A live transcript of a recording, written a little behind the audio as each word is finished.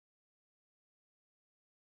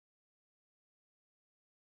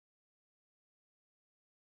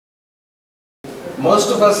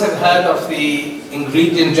Most of us have heard of the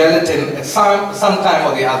ingredient gelatin at some time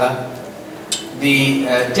or the other. The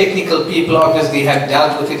technical people obviously have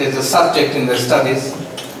dealt with it as a subject in their studies.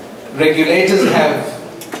 Regulators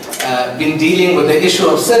have been dealing with the issue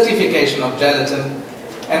of certification of gelatin,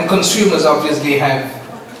 and consumers obviously have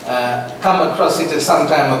come across it at some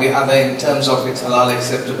time or the other in terms of its halal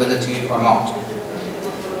acceptability or not.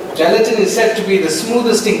 Gelatin is said to be the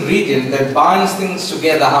smoothest ingredient that binds things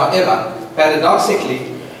together. However,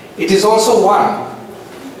 paradoxically, it is also one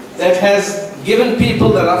that has given people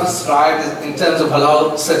the roughest ride in terms of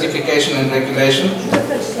halal certification and regulation,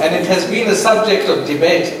 and it has been a subject of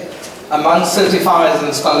debate among certifiers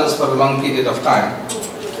and scholars for a long period of time.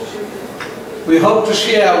 We hope to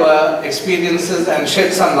share our experiences and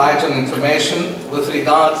shed some light on information with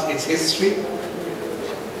regards to its history,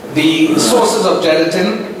 the sources of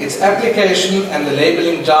gelatin, its application, and the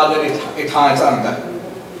labeling jargon it hides under.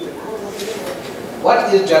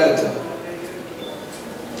 What is gelatin?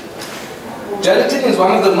 Gelatin is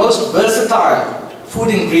one of the most versatile food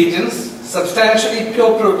ingredients, substantially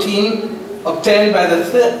pure protein obtained by the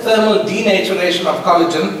thermal denaturation of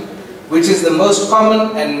collagen, which is the most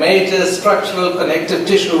common and major structural connective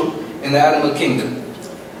tissue in the animal kingdom.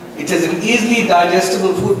 It is an easily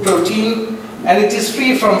digestible food protein, and it is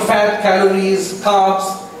free from fat, calories,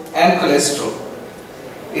 carbs, and cholesterol.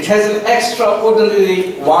 It has an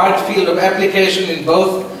extraordinarily wide field of application in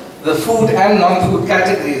both the food and non-food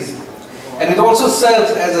categories, and it also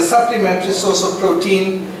serves as a supplementary source of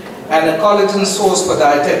protein and a collagen source for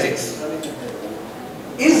dietetics.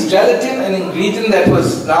 Is gelatin an ingredient that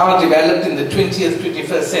was now developed in the 20th,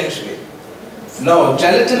 21st century? No,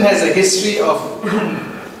 gelatin has a history of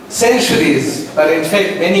centuries, but in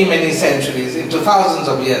fact many, many centuries, into thousands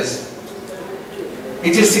of years.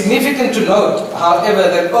 It is significant to note, however,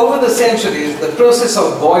 that over the centuries, the process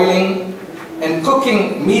of boiling and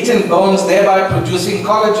cooking meat and bones, thereby producing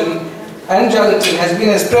collagen and gelatin, has been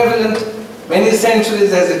as prevalent many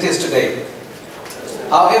centuries as it is today.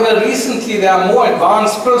 However, recently there are more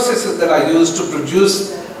advanced processes that are used to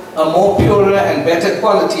produce a more purer and better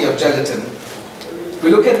quality of gelatin. If we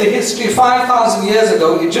look at the history, 5,000 years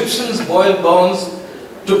ago, Egyptians boiled bones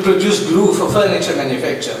to produce glue for furniture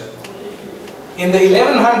manufacture. In the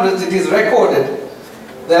 1100s, it is recorded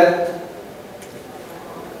that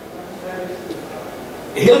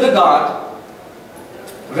Hildegard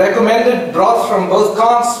recommended broth from both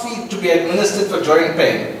calves' feet to be administered for joint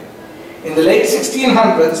pain. In the late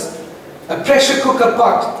 1600s, a pressure cooker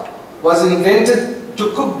pot was invented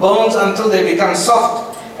to cook bones until they become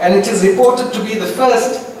soft, and it is reported to be the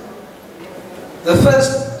first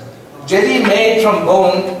jelly made from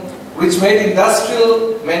bone, which made industrial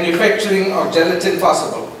manufacturing of gelatin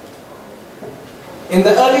possible. In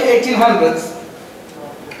the early 1800s,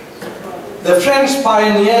 the French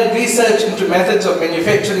pioneered research into methods of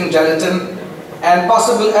manufacturing gelatin and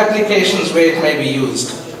possible applications where it may be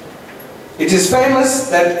used. It is famous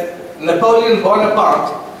that Napoleon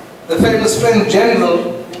Bonaparte, the famous French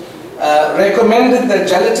general, recommended that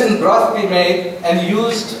gelatin broth be made and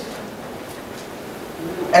used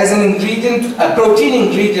as an ingredient, a protein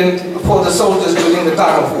ingredient for the soldiers during the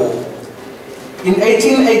time of war. In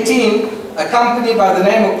 1818, a company by the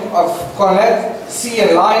name of Cornet C.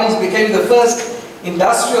 and Lyons became the first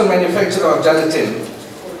industrial manufacturer of gelatin.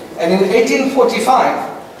 And in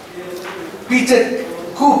 1845, Peter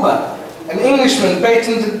Cooper, an Englishman,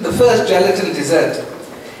 patented the first gelatin dessert.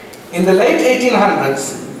 In the late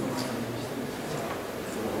 1800s,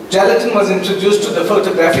 gelatin was introduced to the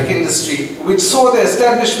photographic industry, which saw the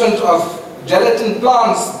establishment of gelatin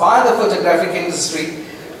plants by the photographic industry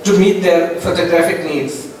to meet their photographic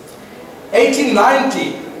needs.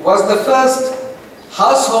 1890 was the first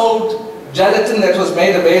household gelatin that was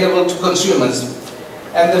made available to consumers,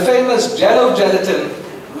 and the famous Jello gelatin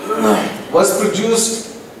was produced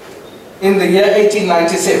in the year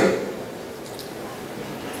 1897.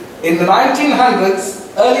 In the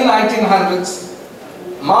 1900s, early 1900s,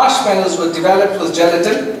 marshmallows were developed with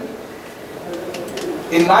gelatin.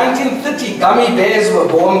 In 1930, gummy bears were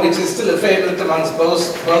born, which is still a favorite amongst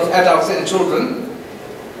both adults and children.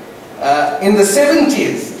 In the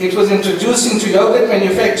 70s, it was introduced into yogurt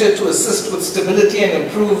manufacture to assist with stability and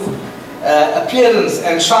improve appearance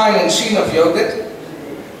and shine and sheen of yogurt.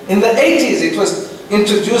 In the 80s, it was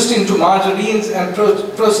introduced into margarines and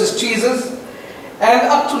processed cheeses, and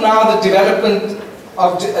up to now the development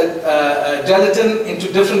of gelatin into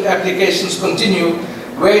different applications continue,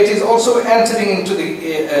 where it is also entering into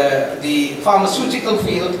the pharmaceutical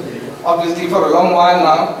field, obviously for a long while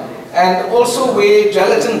now, and also where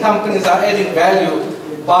gelatin companies are adding value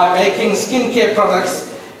by making skincare products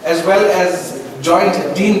as well as joint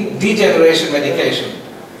degeneration medication.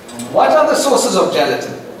 What are the sources of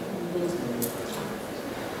gelatin?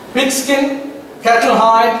 Pig skin, cattle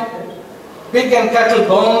hide, pig and cattle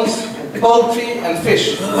bones, poultry and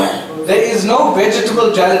fish. There is no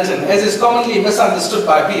vegetable gelatin, as is commonly misunderstood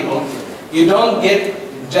by people. You don't get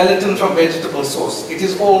gelatin from vegetable source. It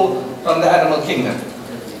is all from the animal kingdom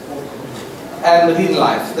and marine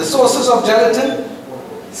life. The sources of gelatin: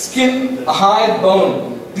 skin, hide,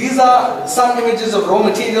 bone. These are some images of raw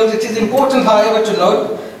materials. It is important, however, to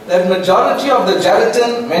note that majority of the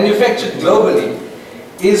gelatin manufactured globally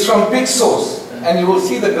is from pig source, and you will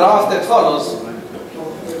see the graph that follows.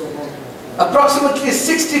 Approximately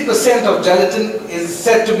 60% of gelatin is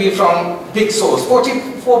said to be from pig source,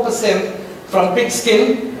 44% from pig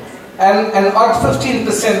skin, and an odd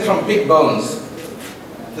 15% from pig bones.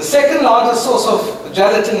 The second largest source of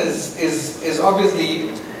gelatin is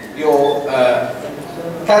obviously your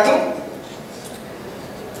cattle.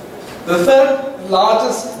 The third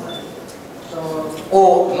largest,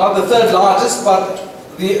 or not the third largest, but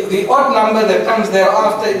the odd number that comes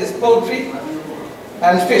thereafter is poultry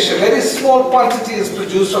and fish. A very small quantity is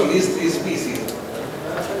produced from these three species.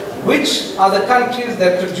 Which are the countries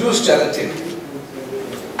that produce gelatin?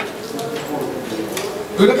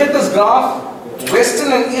 If you look at this graph,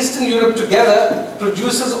 Western and Eastern Europe together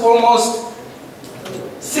produces almost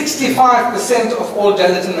 65% of all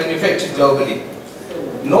gelatin manufactured globally.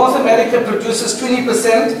 North America produces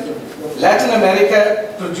 20%, Latin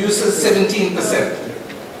America produces 17%.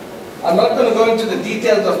 I'm not going to go into the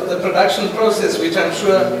details of the production process, which I'm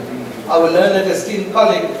sure our learned esteemed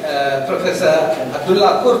colleague, Professor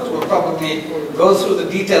Abdullah Kurt, will probably go through the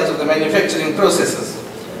details of the manufacturing processes.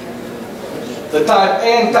 The type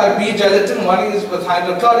A and type B gelatin, one is with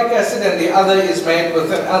hydrochloric acid and the other is made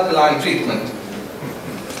with an alkaline treatment.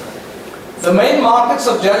 The main markets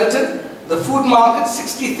of gelatin: the food market,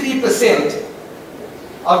 63%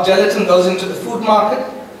 of gelatin goes into the food market.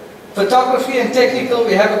 Photography and technical,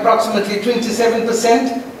 we have approximately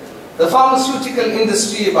 27%. The pharmaceutical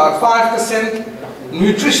industry, about 5%.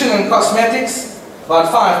 Nutrition and cosmetics, about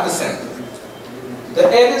 5%. The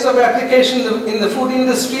areas of application in the food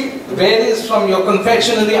industry varies from your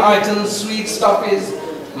confectionery items, sweets, toffees,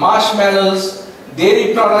 marshmallows,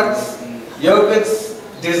 dairy products, yogurts,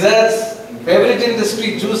 desserts, beverage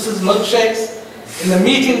industry, juices, milkshakes. In the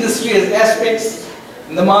meat industry as aspects,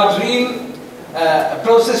 in the margarine,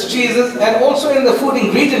 processed cheeses, and also in the food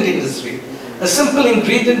ingredient industry. A simple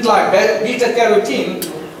ingredient like beta-carotene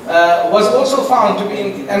was also found to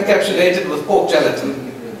be encapsulated with pork gelatin.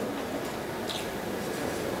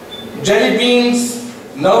 Jelly beans,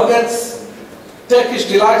 nuggets, Turkish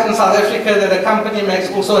Delight in South Africa that a company makes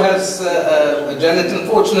also has gelatin.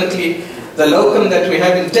 Fortunately, the locum that we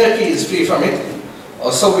have in Turkey is free from it,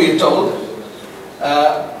 or so we are told.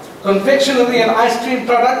 Confectionery and ice cream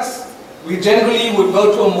products, we generally would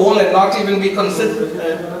go to a mall and not even be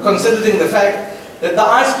considering the fact that the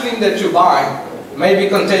ice cream that you buy may be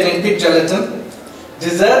containing pig gelatin.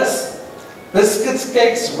 Desserts, biscuits,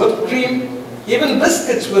 cakes, whipped cream, even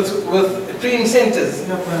biscuits with cream centers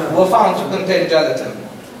were found to contain gelatin.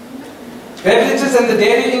 Beverages and the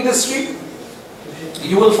dairy industry,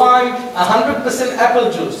 you will find 100%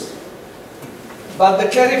 apple juice. But the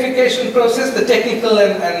clarification process, the technical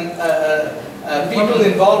and people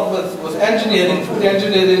involved with engineering, food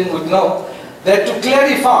engineering would know that to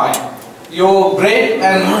clarify your grape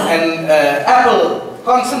and apple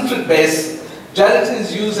concentrate base, gelatin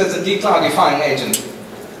is used as a declarifying agent.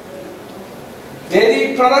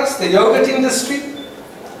 Dairy products, the yogurt industry,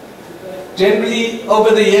 generally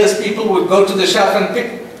over the years people would go to the shelf and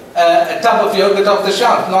pick a tub of yogurt off the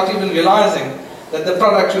shelf, not even realizing that the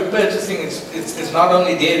product you're purchasing is not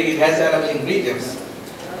only dairy, it has animal ingredients.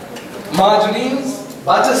 Margarines,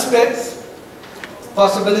 butter spreads,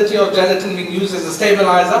 possibility of gelatin being used as a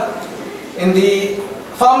stabilizer. In the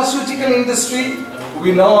pharmaceutical industry,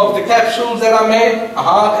 we know of the capsules that are made,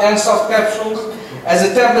 hard and soft capsules, as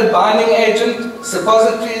a tablet binding agent,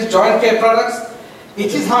 suppositories, joint care products.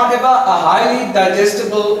 It is, however, a highly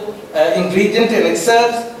digestible ingredient, and it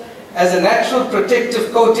serves as a natural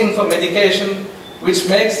protective coating for medication, which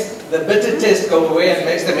makes the bitter taste go away and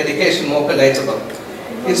makes the medication more palatable.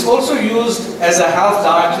 It's also used as a health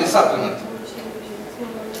dietary supplement.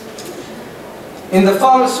 In the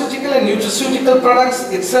pharmaceutical and nutraceutical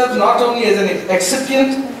products, it serves not only as an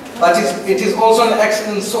excipient, but it is also an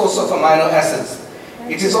excellent source of amino acids.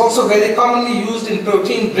 It is also very commonly used in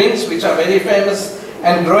protein drinks, which are very famous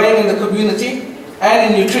and growing in the community,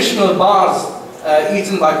 and in nutritional bars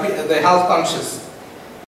eaten by the health conscious.